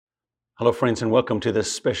Hello, friends, and welcome to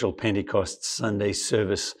this special Pentecost Sunday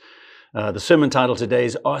service. The sermon title today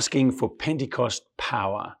is Asking for Pentecost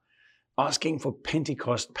Power. Asking for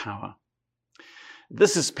Pentecost Power.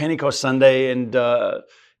 This is Pentecost Sunday, and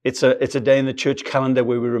it's a day in the church calendar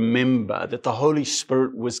where we remember that the Holy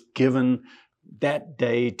Spirit was given that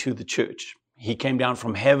day to the church. He came down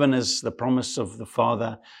from heaven as the promise of the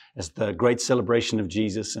Father, as the great celebration of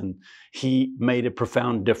Jesus, and He made a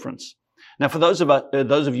profound difference. Now, for those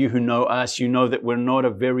of you who know us, you know that we're not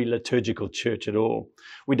a very liturgical church at all.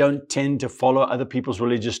 We don't tend to follow other people's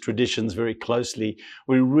religious traditions very closely.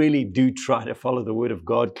 We really do try to follow the Word of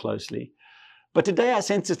God closely. But today I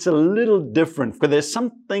sense it's a little different, because there's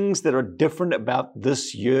some things that are different about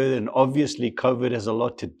this year, and obviously COVID has a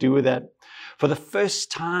lot to do with that. For the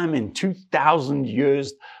first time in 2,000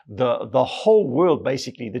 years, the whole world,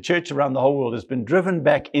 basically, the church around the whole world has been driven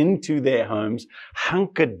back into their homes,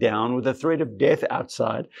 hunkered down with the threat of death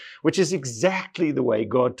outside, which is exactly the way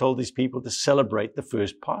God told His people to celebrate the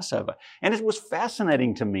first Passover. And it was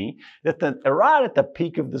fascinating to me that right at the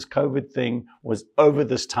peak of this COVID thing was over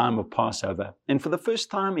this time of Passover. And for the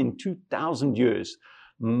first time in 2,000 years,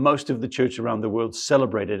 most of the church around the world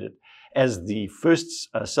celebrated it as the first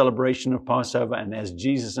celebration of Passover, and as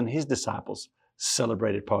Jesus and His disciples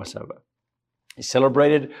celebrated Passover. He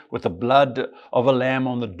celebrated with the blood of a lamb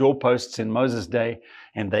on the doorposts in Moses' day,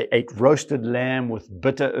 and they ate roasted lamb with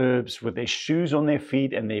bitter herbs, with their shoes on their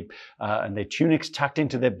feet and their tunics tucked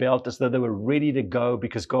into their belt, as though they were ready to go,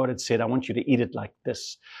 because God had said, I want you to eat it like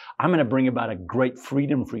this. I'm going to bring about a great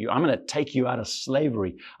freedom for you. I'm going to take you out of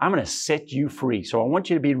slavery. I'm going to set you free. So I want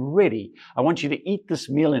you to be ready. I want you to eat this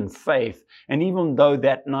meal in faith. And even though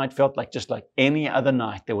that night felt like just like any other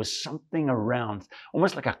night, there was something around,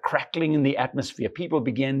 almost like a crackling in the atmosphere. People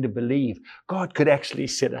began to believe God could actually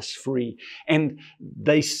set us free. And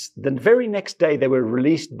the very next day, they were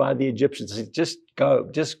released by the Egyptians. They said,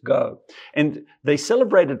 just go. And they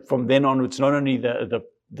celebrated from then onwards, not only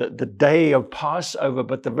the day of Passover,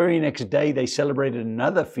 but the very next day they celebrated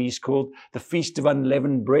another feast called the Feast of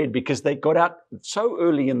Unleavened Bread, because they got out so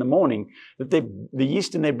early in the morning that the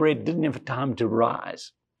yeast in their bread didn't have time to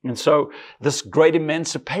rise. And so this great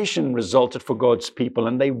emancipation resulted for God's people,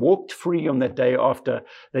 and they walked free on that day after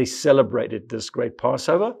they celebrated this great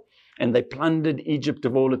Passover, and they plundered Egypt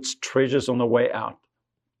of all its treasures on the way out.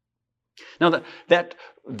 Now,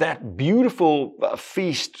 that beautiful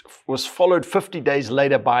feast was followed 50 days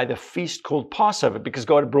later by the feast called Passover, because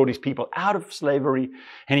God had brought His people out of slavery,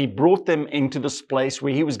 and He brought them into this place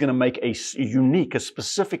where He was going to make a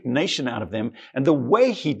specific nation out of them. And the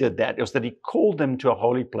way He did that was that He called them to a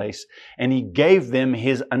holy place, and He gave them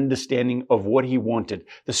His understanding of what He wanted,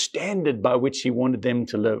 the standard by which He wanted them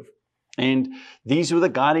to live. And these were the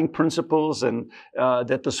guiding principles, and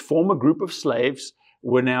that this former group of slaves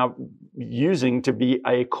were now using to be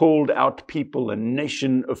a called out people, a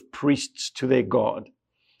nation of priests to their God.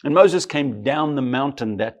 And Moses came down the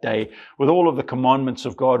mountain that day with all of the commandments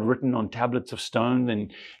of God written on tablets of stone,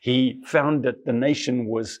 and he found that the nation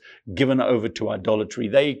was given over to idolatry.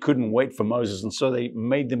 They couldn't wait for Moses, and so they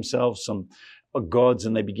made themselves some gods,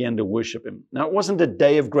 and they began to worship him. Now, it wasn't a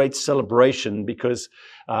day of great celebration, because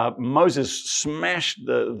Moses smashed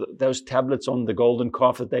those tablets on the golden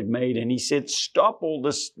calf that they'd made, and he said, stop all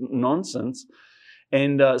this nonsense.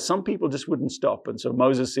 And some people just wouldn't stop. And so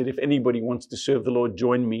Moses said, if anybody wants to serve the Lord,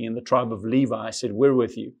 join me. And the tribe of Levi said, we're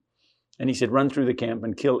with you. And he said, run through the camp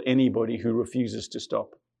and kill anybody who refuses to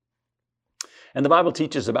stop. And the Bible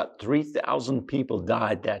teaches about 3,000 people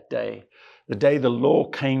died that day. The day the law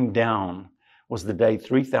came down was the day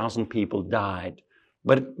 3,000 people died.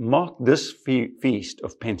 But it marked this feast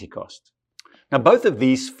of Pentecost. Now, both of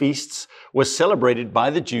these feasts were celebrated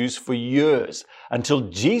by the Jews for years, until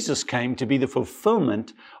Jesus came to be the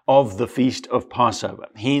fulfillment of the feast of Passover.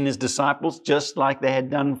 He and His disciples, just like they had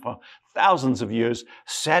done for thousands of years,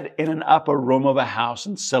 sat in an upper room of a house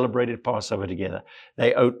and celebrated Passover together.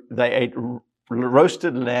 They ate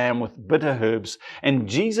roasted lamb with bitter herbs, and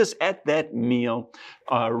Jesus at that meal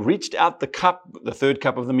reached out the cup. The third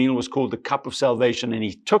cup of the meal was called the cup of salvation, and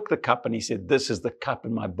He took the cup and He said, this is the cup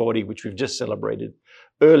in my body, which we've just celebrated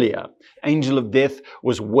earlier. Angel of death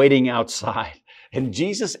was waiting outside, and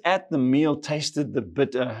Jesus at the meal tasted the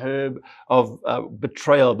bitter herb of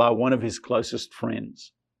betrayal by one of His closest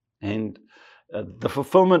friends. And the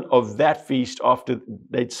fulfillment of that feast, after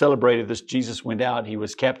they'd celebrated this, Jesus went out, He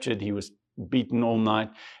was captured, He was beaten all night,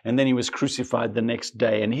 and then He was crucified the next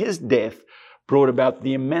day. And His death brought about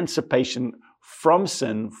the emancipation from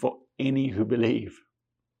sin for any who believe.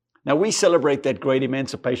 Now, we celebrate that great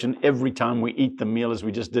emancipation every time we eat the meal, as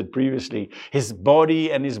we just did previously. His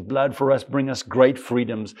body and his blood for us bring us great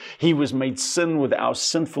freedoms. He was made sin with our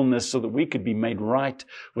sinfulness so that we could be made right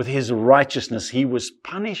with his righteousness. He was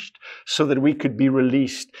punished so that we could be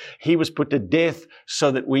released. He was put to death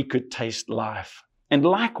so that we could taste life. And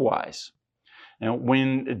likewise, now,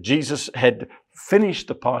 when Jesus had finished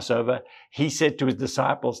the Passover, he said to his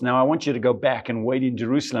disciples, now I want you to go back and wait in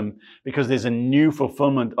Jerusalem because there's a new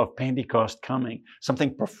fulfillment of Pentecost coming.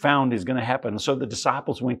 Something profound is going to happen. So the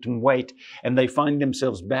disciples went and wait, and they find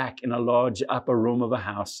themselves back in a large upper room of a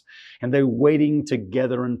house. And they're waiting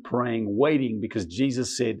together and praying, waiting because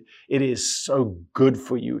Jesus said, it is so good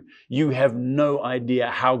for you. You have no idea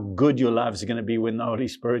how good your lives are going to be when the Holy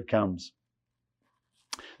Spirit comes.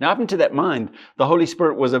 Now, up into that mind, the Holy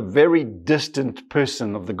Spirit was a very distant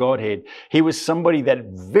person of the Godhead. He was somebody that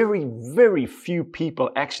very, very few people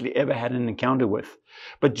actually ever had an encounter with.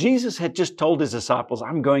 But Jesus had just told his disciples,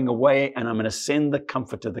 I'm going away and I'm going to send the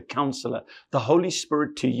Comforter, the Counselor, the Holy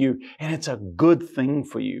Spirit to you, and it's a good thing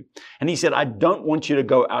for you. And he said, I don't want you to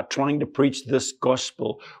go out trying to preach this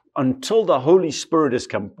gospel until the Holy Spirit has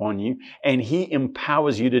come upon you and he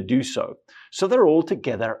empowers you to do so. So they're all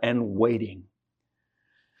together and waiting.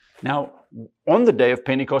 Now, on the day of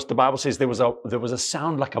Pentecost, the Bible says there was a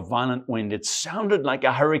sound like a violent wind. It sounded like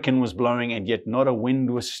a hurricane was blowing, and yet not a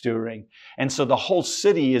wind was stirring. And so the whole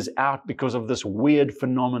city is out because of this weird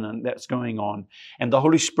phenomenon that's going on. And the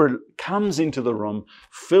Holy Spirit comes into the room,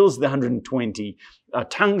 fills the 120.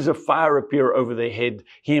 Tongues of fire appear over their head.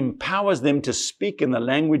 He empowers them to speak in the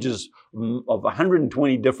languages of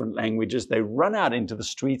 120 different languages. They run out into the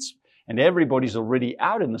streets. And everybody's already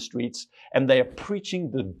out in the streets, and they are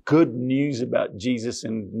preaching the good news about Jesus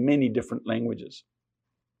in many different languages.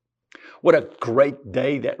 What a great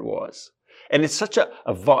day that was. And it's such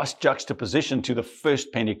a vast juxtaposition to the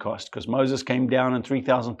first Pentecost, because Moses came down and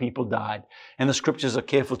 3,000 people died. And the scriptures are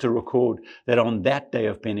careful to record that on that day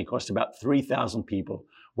of Pentecost, about 3,000 people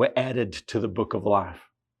were added to the book of life.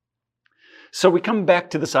 So we come back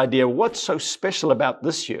to this idea, what's so special about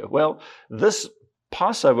this year? Well, this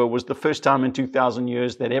Passover was the first time in 2,000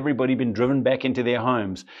 years that everybody had been driven back into their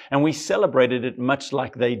homes, and we celebrated it much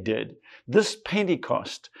like they did. This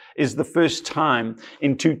Pentecost is the first time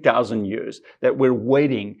in 2,000 years that we're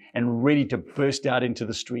waiting and ready to burst out into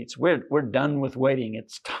the streets. We're done with waiting.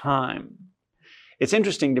 It's time. It's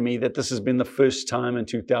interesting to me that this has been the first time in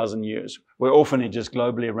 2,000 years where orphanages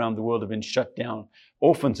globally around the world have been shut down.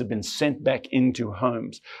 Orphans have been sent back into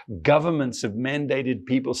homes. Governments have mandated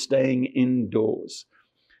people staying indoors.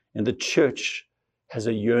 And the church has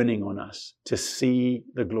a yearning on us to see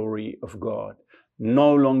the glory of God.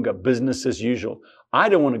 No longer business as usual. I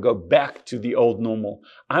don't want to go back to the old normal.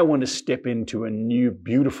 I want to step into a new,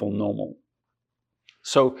 beautiful normal.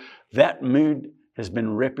 So that mood has been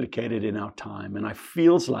replicated in our time, and it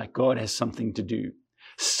feels like God has something to do.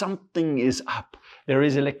 Something is up. There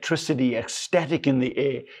is electricity, ecstatic in the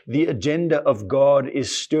air. The agenda of God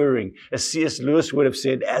is stirring. As C.S. Lewis would have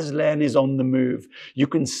said, Aslan is on the move. You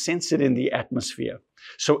can sense it in the atmosphere.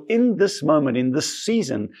 So in this moment, in this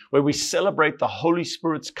season where we celebrate the Holy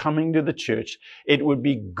Spirit's coming to the church, it would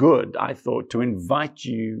be good, I thought, to invite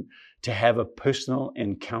you to have a personal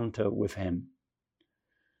encounter with Him.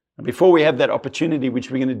 Before we have that opportunity,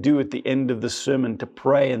 which we're going to do at the end of the sermon, to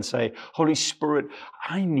pray and say, Holy Spirit,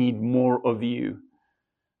 I need more of you.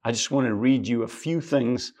 I just want to read you a few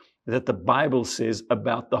things that the Bible says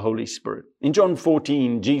about the Holy Spirit. In John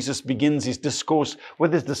 14, Jesus begins his discourse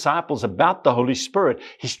with his disciples about the Holy Spirit.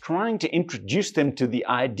 He's trying to introduce them to the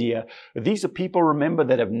idea that these are people, remember,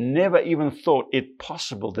 that have never even thought it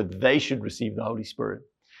possible that they should receive the Holy Spirit.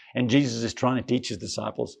 And Jesus is trying to teach his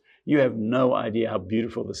disciples, you have no idea how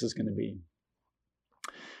beautiful this is going to be.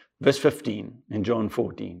 Verse 15 in John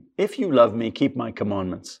 14. If you love me, keep my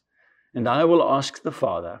commandments, and I will ask the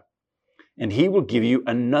Father, and he will give you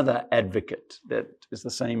another advocate, that is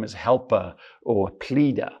the same as helper or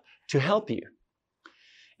pleader, to help you,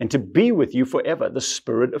 and to be with you forever, the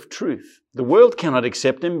Spirit of truth. The world cannot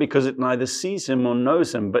accept him because it neither sees him or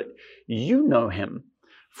knows him, but you know him,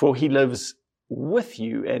 for he lives with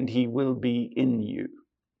you and he will be in you.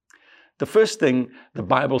 The first thing the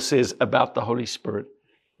Bible says about the Holy Spirit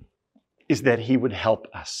is that he would help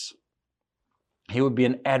us. He would be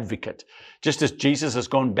an advocate. Just as Jesus has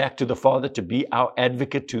gone back to the Father to be our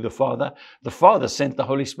advocate to the Father sent the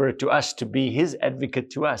Holy Spirit to us to be his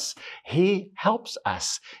advocate to us. He helps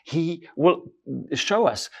us. He will show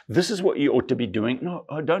us, this is what you ought to be doing. No,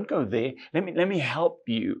 don't go there. Let me help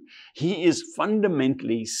you. He is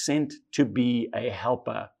fundamentally sent to be a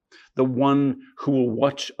helper, the one who will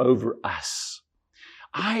watch over us.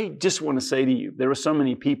 I just want to say to you, there are so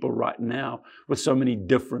many people right now with so many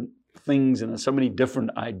different things and so many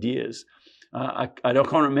different ideas. I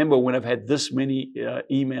can't remember when I've had this many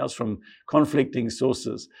emails from conflicting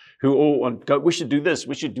sources who all want to go, we should do this,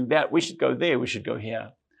 we should do that, we should go there, we should go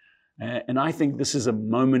here. And I think this is a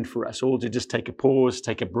moment for us all to just take a pause,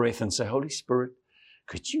 take a breath and say, Holy Spirit,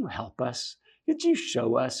 could you help us? Could you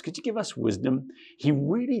show us? Could you give us wisdom? He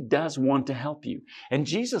really does want to help you. And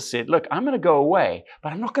Jesus said, look, I'm going to go away,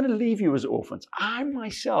 but I'm not going to leave you as orphans. I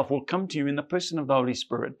myself will come to you in the person of the Holy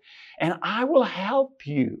Spirit, and I will help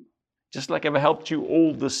you. Just like I've helped you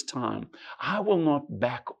all this time, I will not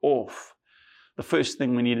back off. The first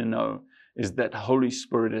thing we need to know is that the Holy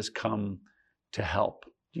Spirit has come to help.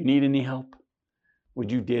 Do you need any help?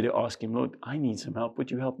 Would you dare to ask Him, Lord, I need some help.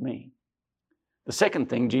 Would you help me? The second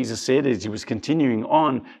thing Jesus said as He was continuing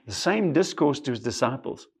on the same discourse to His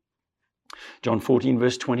disciples. John 14,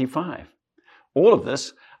 verse 25. All of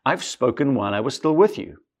this I've spoken while I was still with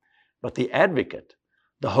you. But the Advocate,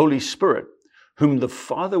 the Holy Spirit, whom the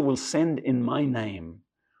Father will send in my name,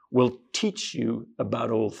 will teach you about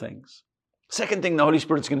all things. Second thing the Holy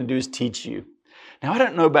Spirit's going to do is teach you. Now, I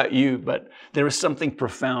don't know about you, but there is something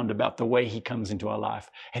profound about the way He comes into our life,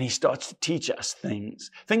 and He starts to teach us things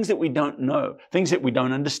that we don't know, things that we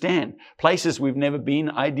don't understand, places we've never been,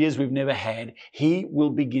 ideas we've never had. He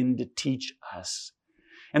will begin to teach us.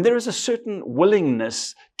 And there is a certain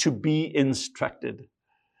willingness to be instructed.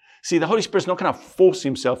 See, the Holy Spirit's not going to force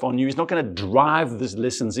Himself on you. He's not going to drive these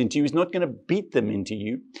lessons into you. He's not going to beat them into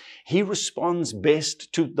you. He responds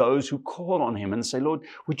best to those who call on Him and say, Lord,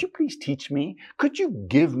 would you please teach me? Could you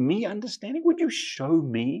give me understanding? Would you show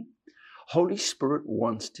me? Holy Spirit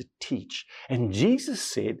wants to teach. And Jesus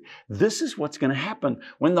said, this is what's going to happen.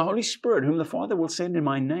 When the Holy Spirit, whom the Father will send in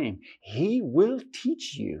my name, He will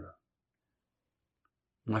teach you.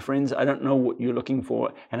 My friends, I don't know what you're looking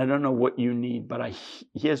for, and I don't know what you need, but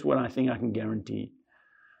here's what I think I can guarantee.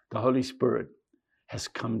 The Holy Spirit has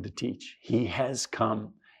come to teach. He has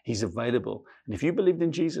come. He's available. And if you believed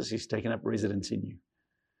in Jesus, He's taken up residence in you.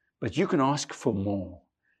 But you can ask for more.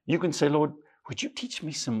 You can say, Lord, would you teach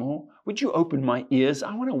me some more? Would you open my ears?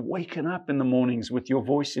 I want to waken up in the mornings with your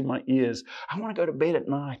voice in my ears. I want to go to bed at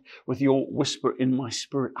night with your whisper in my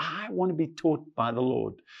spirit. I want to be taught by the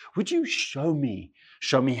Lord. Would you show me?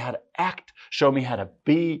 Show me how to act. Show me how to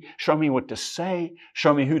be. Show me what to say.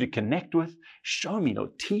 Show me who to connect with. Show me,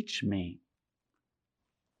 Lord. Teach me.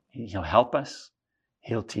 He'll help us.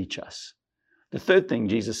 He'll teach us. The third thing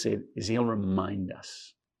Jesus said is He'll remind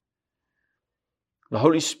us. The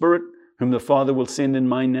Holy Spirit, whom the Father will send in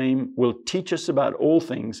my name, will teach us about all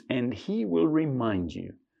things, and He will remind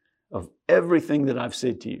you of everything that I've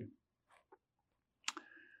said to you.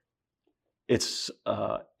 It's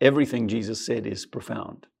everything Jesus said is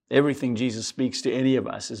profound. Everything Jesus speaks to any of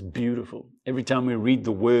us is beautiful. Every time we read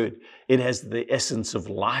the Word, it has the essence of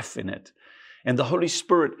life in it. And the Holy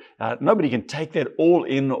Spirit, nobody can take that all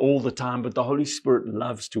in all the time, but the Holy Spirit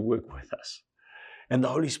loves to work with us. And the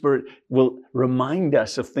Holy Spirit will remind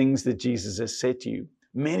us of things that Jesus has said to you.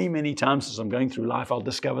 Many, many times as I'm going through life, I'll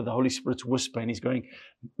discover the Holy Spirit's whisper, and He's going,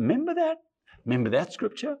 remember that? Remember that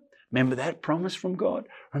scripture? Remember that promise from God?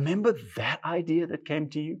 Remember that idea that came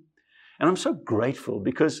to you? And I'm so grateful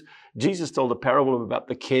because Jesus told a parable about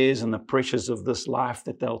the cares and the pressures of this life,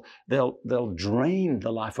 that they'll drain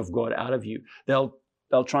the life of God out of you. They'll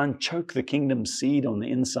try and choke the kingdom seed on the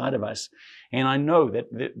inside of us. And I know that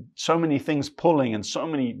so many things pulling and so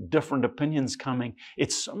many different opinions coming,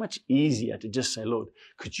 it's so much easier to just say, Lord,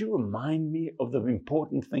 could you remind me of the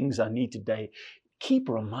important things I need today? Keep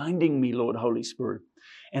reminding me, Lord, Holy Spirit.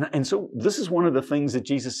 And so this is one of the things that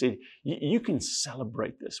Jesus said, you can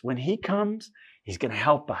celebrate this. When He comes, He's going to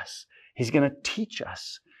help us. He's going to teach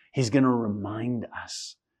us. He's going to remind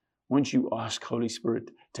us. Won't you ask Holy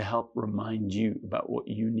Spirit to help remind you about what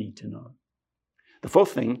you need to know? The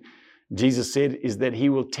fourth thing Jesus said is that He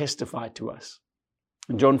will testify to us.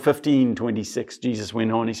 In John 15:26, Jesus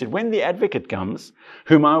went on, He said, when the Advocate comes,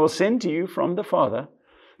 whom I will send to you from the Father,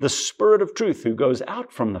 the Spirit of truth who goes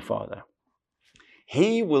out from the Father,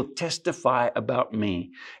 He will testify about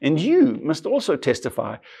me. And you must also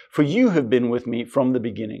testify, for you have been with me from the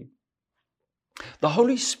beginning. The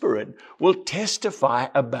Holy Spirit will testify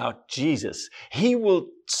about Jesus. He will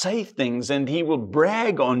say things and He will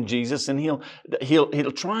brag on Jesus, and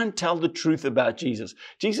he'll try and tell the truth about Jesus.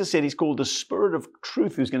 Jesus said He's called the Spirit of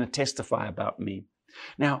truth who's going to testify about me.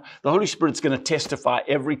 Now, the Holy Spirit's going to testify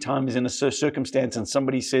every time he's in a circumstance and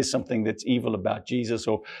somebody says something that's evil about Jesus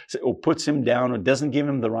or puts him down or doesn't give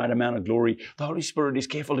him the right amount of glory. The Holy Spirit is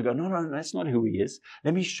careful to go, no, that's not who he is.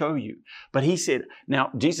 Let me show you. But he said,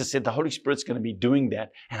 now, Jesus said the Holy Spirit's going to be doing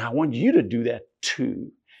that, and I want you to do that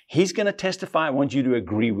too. He's going to testify. I want you to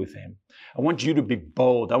agree with him. I want you to be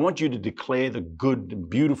bold. I want you to declare the good and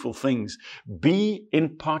beautiful things. Be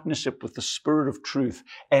in partnership with the Spirit of truth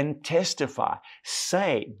and testify.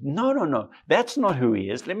 Say, no, that's not who he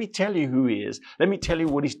is. Let me tell you who he is. Let me tell you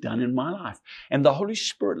what he's done in my life. And the Holy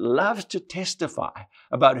Spirit loves to testify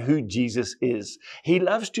about who Jesus is. He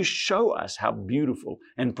loves to show us how beautiful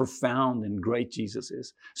and profound and great Jesus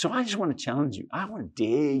is. So I just want to challenge you. I want to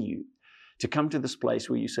dare you to come to this place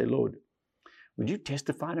where you say, Lord, would you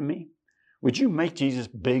testify to me? Would you make Jesus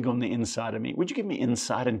big on the inside of me? Would you give me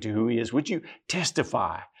insight into who he is? Would you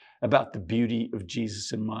testify about the beauty of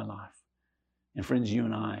Jesus in my life? And friends, you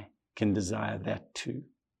and I can desire that too.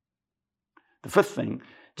 The fifth thing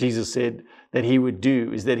Jesus said that he would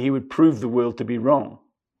do is that he would prove the world to be wrong.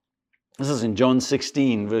 This is in John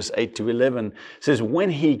 16, verse 8 to 11. It says, when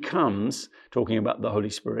he comes, talking about the Holy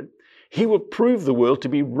Spirit, he will prove the world to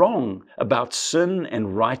be wrong about sin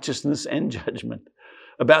and righteousness and judgment.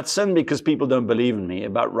 About sin because people don't believe in me.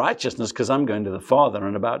 About righteousness because I'm going to the Father.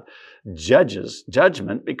 And about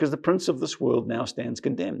judgment because the prince of this world now stands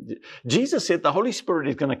condemned. Jesus said the Holy Spirit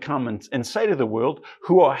is going to come and say to the world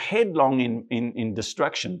who are headlong in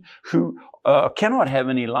destruction, who cannot have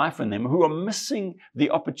any life in them, who are missing the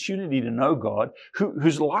opportunity to know God,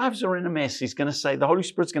 whose lives are in a mess. He's going to say, the Holy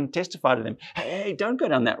Spirit's going to testify to them, hey, don't go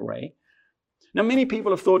down that way. Now, many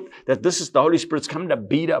people have thought that this is the Holy Spirit's come to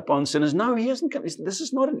beat up on sinners. No, he hasn't come. This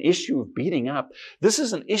is not an issue of beating up. This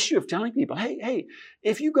is an issue of telling people, hey,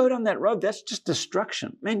 if you go down that road, that's just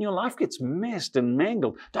destruction. Man, your life gets messed and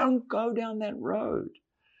mangled. Don't go down that road.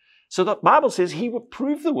 So the Bible says he will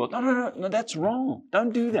prove the world. No, that's wrong.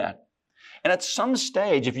 Don't do that. And at some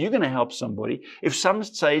stage, if you're going to help somebody, if some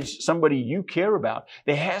stage somebody you care about,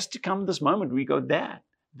 there has to come this moment where you go,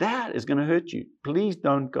 that is going to hurt you. Please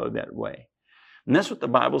don't go that way. And that's what the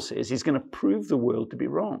Bible says. He's going to prove the world to be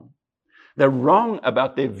wrong. They're wrong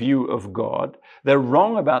about their view of God. They're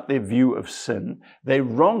wrong about their view of sin. They're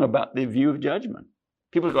wrong about their view of judgment.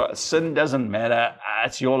 People go, sin doesn't matter.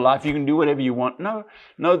 It's your life. You can do whatever you want. No,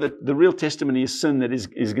 the real testimony is sin that is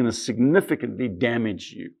going to significantly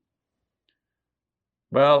damage you.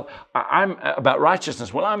 Well, I'm about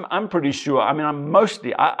righteousness. Well, I'm pretty sure.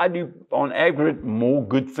 I do on aggregate more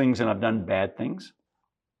good things than I've done bad things.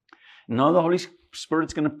 No, the Holy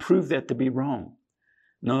Spirit's going to prove that to be wrong.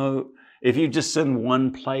 No, if you just sin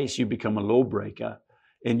one place, you become a lawbreaker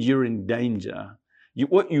and you're in danger.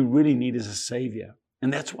 What you really need is a Savior.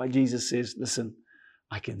 And that's why Jesus says, listen,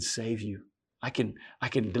 I can save you. I can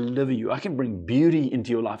deliver you. I can bring beauty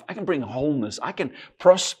into your life. I can bring wholeness. I can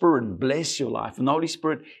prosper and bless your life. And the Holy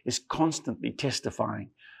Spirit is constantly testifying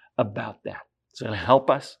about that. So he'll help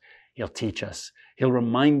us. He'll teach us. He'll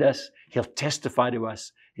remind us. He'll testify to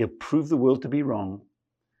us. He'll prove the world to be wrong.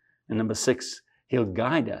 And number 6, he'll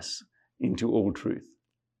guide us into all truth.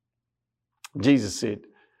 Jesus said,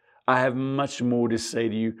 I have much more to say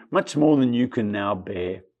to you, much more than you can now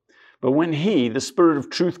bear. But when he, the Spirit of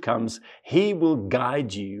truth, comes, he will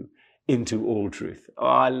guide you into all truth. Oh,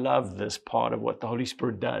 I love this part of what the Holy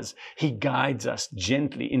Spirit does. He guides us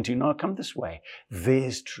gently into, no, come this way.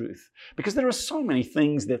 There's truth. Because there are so many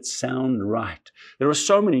things that sound right. There are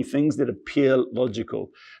so many things that appear logical.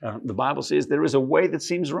 The Bible says there is a way that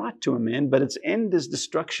seems right to a man, but its end is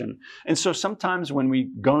destruction. And so sometimes when we're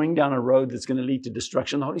going down a road that's going to lead to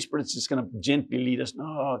destruction, the Holy Spirit's just going to gently lead us.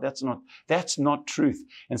 No, that's not truth.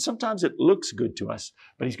 And sometimes it looks good to us,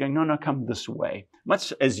 but he's going, no, come this way.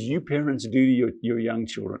 Much as you parents do to your young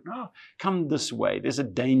children. No, come this way. There's a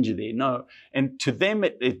danger there. No. And to them,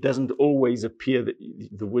 it doesn't always appear that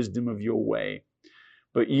the wisdom of your way.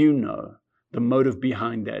 But you know, the motive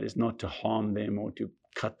behind that is not to harm them or to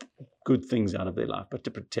cut good things out of their life, but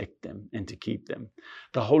to protect them and to keep them.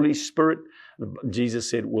 The Holy Spirit,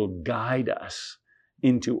 Jesus said, will guide us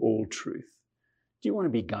into all truth. Do you want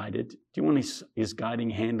to be guided? Do you want his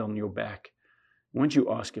guiding hand on your back? Won't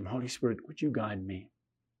you ask him, Holy Spirit, would you guide me?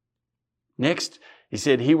 Next, he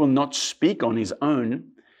said he will not speak on his own.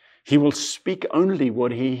 He will speak only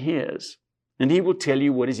what he hears, and he will tell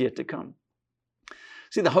you what is yet to come.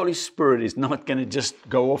 See, the Holy Spirit is not going to just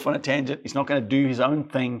go off on a tangent. He's not going to do his own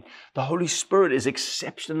thing. The Holy Spirit is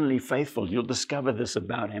exceptionally faithful. You'll discover this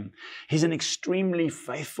about him. He's an extremely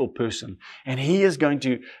faithful person, and he is going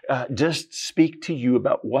to just speak to you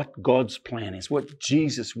about what God's plan is, what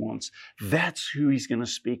Jesus wants. That's who he's going to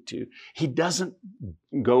speak to. He doesn't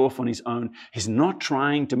go off on his own. He's not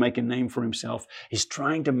trying to make a name for himself. He's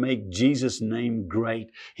trying to make Jesus' name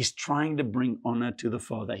great. He's trying to bring honor to the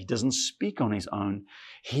Father. He doesn't speak on his own.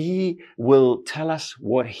 He will tell us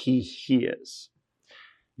what he hears.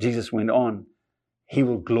 Jesus went on, he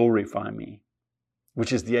will glorify me,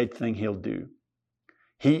 which is the 8th thing he'll do.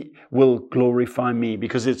 He will glorify me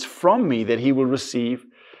because it's from me that he will receive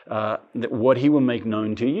what he will make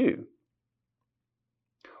known to you.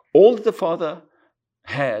 All that the Father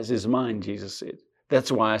has is mine, Jesus said.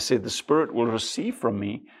 That's why I said the Spirit will receive from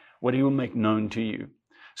me what he will make known to you.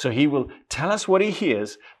 So he will tell us what he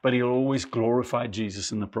hears, but he'll always glorify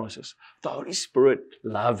Jesus in the process. The Holy Spirit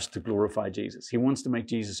loves to glorify Jesus. He wants to make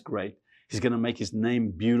Jesus great. He's going to make his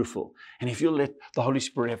name beautiful. And if you'll let the Holy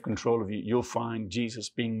Spirit have control of you, you'll find Jesus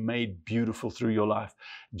being made beautiful through your life.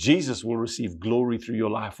 Jesus will receive glory through your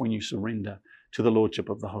life when you surrender to the Lordship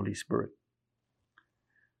of the Holy Spirit.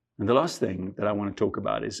 And the last thing that I want to talk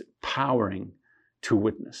about is powering to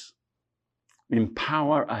witness.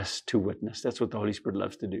 Empower us to witness. That's what the Holy Spirit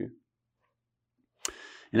loves to do.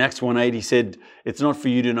 In Acts 1:8, he said, it's not for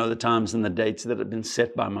you to know the times and the dates that have been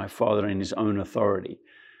set by my Father in his own authority,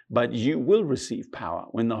 but you will receive power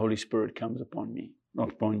when the Holy Spirit comes upon me,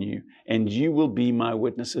 not upon you. And you will be my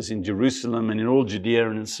witnesses in Jerusalem and in all Judea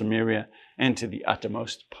and in Samaria and to the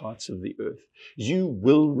uttermost parts of the earth. You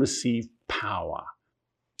will receive power.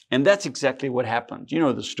 And that's exactly what happened. You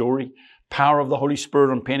know the story. Power of the Holy Spirit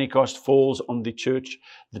on Pentecost falls on the church.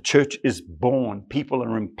 The church is born. People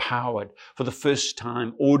are empowered. For the first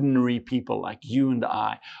time, ordinary people like you and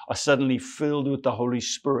I are suddenly filled with the Holy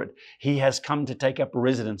Spirit. He has come to take up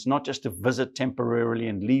residence, not just to visit temporarily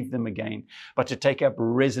and leave them again, but to take up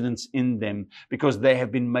residence in them because they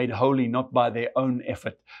have been made holy not by their own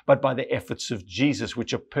effort, but by the efforts of Jesus,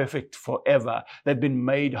 which are perfect forever. They've been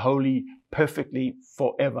made holy perfectly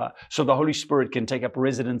forever. So the Holy Spirit can take up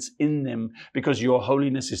residence in them because your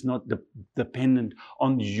holiness is not dependent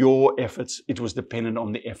on your efforts. It was dependent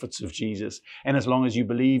on the efforts of Jesus. And as long as you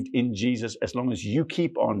believed in Jesus, as long as you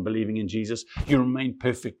keep on believing in Jesus, you remain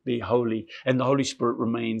perfectly holy. And the Holy Spirit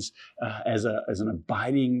remains as an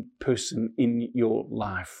abiding person in your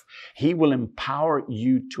life. He will empower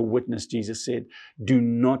you to witness. Jesus said, do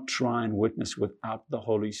not try and witness without the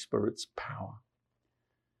Holy Spirit's power.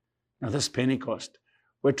 Now, this Pentecost,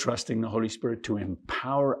 we're trusting the Holy Spirit to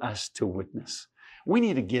empower us to witness. We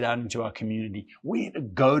need to get out into our community. We need to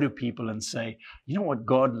go to people and say, you know what?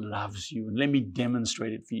 God loves you, and let me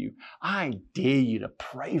demonstrate it for you. I dare you to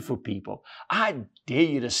pray for people. I dare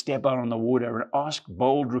you to step out on the water and ask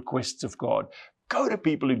bold requests of God. Go to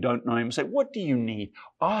people who don't know him and say, what do you need?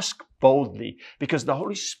 Ask boldly, because the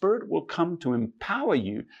Holy Spirit will come to empower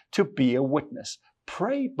you to be a witness.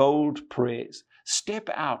 Pray bold prayers. Step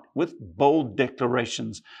out with bold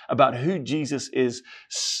declarations about who Jesus is.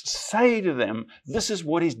 Say to them, this is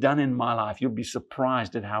what he's done in my life. You'll be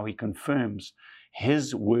surprised at how he confirms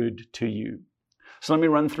his word to you. So let me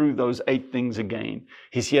run through those 8 things again.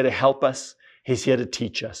 He's here to help us. He's here to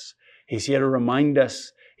teach us. He's here to remind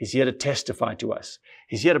us. He's here to testify to us.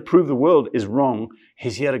 He's here to prove the world is wrong.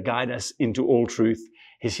 He's here to guide us into all truth.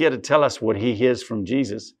 He's here to tell us what he hears from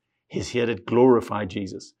Jesus. He's here to glorify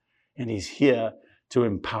Jesus. And he's here to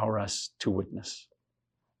empower us to witness.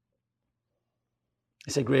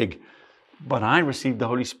 I say, Greg, but I received the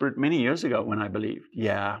Holy Spirit many years ago when I believed.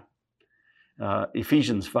 Yeah.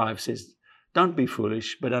 Ephesians 5 says, don't be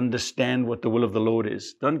foolish, but understand what the will of the Lord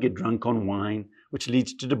is. Don't get drunk on wine, which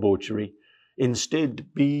leads to debauchery.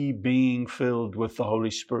 Instead, be being filled with the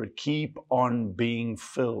Holy Spirit. Keep on being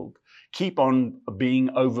filled. Keep on being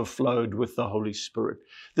overflowed with the Holy Spirit.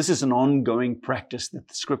 This is an ongoing practice that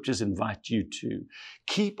the scriptures invite you to.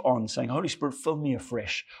 Keep on saying, Holy Spirit, fill me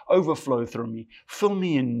afresh. Overflow through me. Fill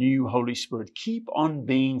me anew, Holy Spirit. Keep on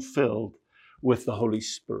being filled with the Holy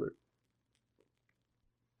Spirit.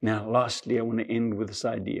 Now, lastly, I want to end with this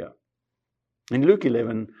idea. In Luke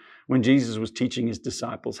 11, when Jesus was teaching his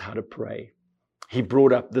disciples how to pray, he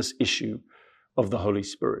brought up this issue of the Holy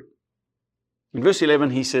Spirit. In verse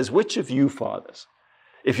 11, he says, which of you fathers,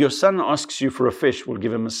 if your son asks you for a fish, will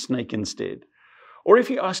give him a snake instead? Or if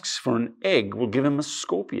he asks for an egg, will give him a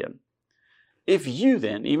scorpion? If you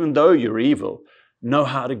then, even though you're evil, know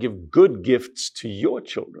how to give good gifts to your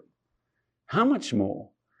children, how much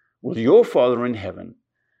more will your Father in heaven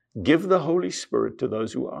give the Holy Spirit to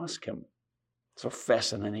those who ask him? It's a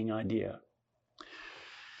fascinating idea.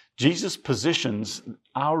 Jesus positions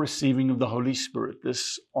our receiving of the Holy Spirit,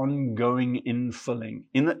 this ongoing infilling,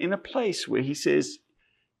 in a place where he says,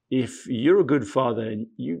 if you're a good father and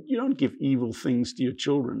you don't give evil things to your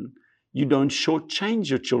children, you don't shortchange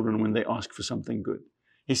your children when they ask for something good.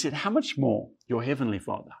 He said, how much more your heavenly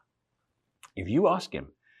Father? If you ask him,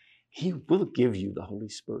 he will give you the Holy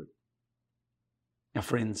Spirit. Now,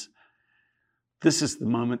 friends, this is the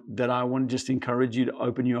moment that I want to just encourage you to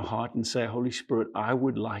open your heart and say, Holy Spirit, I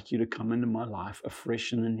would like you to come into my life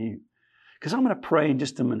afresh and anew. Because I'm going to pray in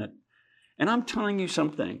just a minute. And I'm telling you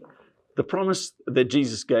something. The promise that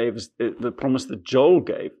Jesus gave, the promise that Joel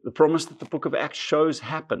gave, the promise that the book of Acts shows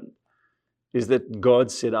happened, is that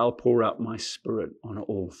God said, I'll pour out my Spirit on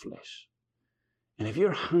all flesh. And if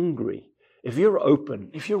you're hungry, if you're open,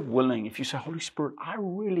 if you're willing, if you say, Holy Spirit, I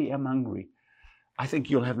really am hungry, I think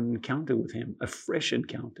you'll have an encounter with him, a fresh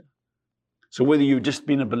encounter. So whether you've just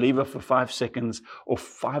been a believer for 5 seconds or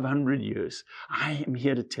 500 years, I am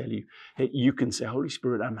here to tell you that you can say, Holy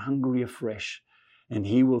Spirit, I'm hungry afresh, and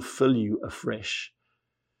he will fill you afresh.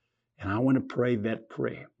 And I want to pray that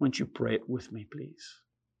prayer. Won't you pray it with me, please?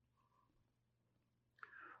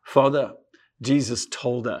 Father, Jesus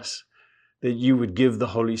told us that you would give the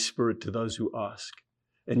Holy Spirit to those who ask.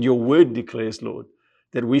 And your word declares, Lord,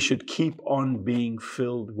 that we should keep on being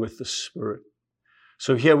filled with the Spirit.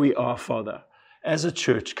 So here we are, Father, as a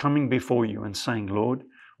church coming before you and saying, Lord,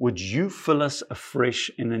 would you fill us afresh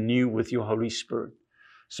and anew with your Holy Spirit?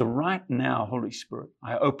 So right now, Holy Spirit,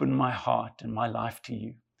 I open my heart and my life to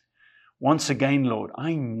you. Once again, Lord,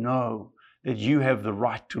 I know that you have the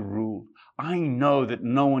right to rule. I know that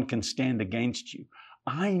no one can stand against you.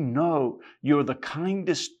 I know you're the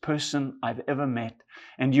kindest person I've ever met,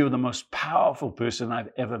 and you're the most powerful person I've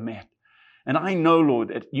ever met. And I know, Lord,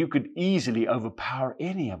 that you could easily overpower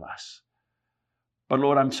any of us. But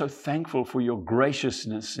Lord, I'm so thankful for your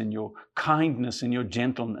graciousness and your kindness and your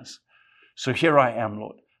gentleness. So here I am,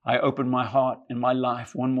 Lord. I open my heart and my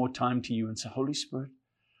life one more time to you and say, Holy Spirit,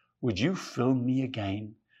 would you fill me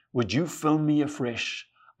again? Would you fill me afresh?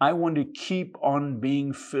 I want to keep on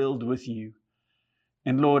being filled with you.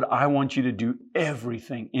 And Lord, I want you to do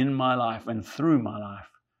everything in my life and through my life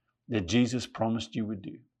that Jesus promised you would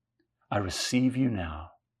do. I receive you now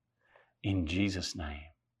in Jesus' name.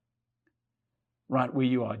 Right where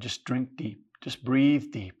you are, just drink deep, just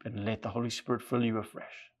breathe deep and let the Holy Spirit fill you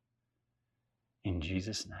afresh. In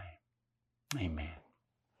Jesus' name, amen.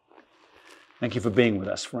 Thank you for being with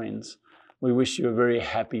us, friends. We wish you a very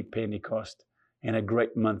happy Pentecost and a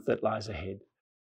great month that lies ahead.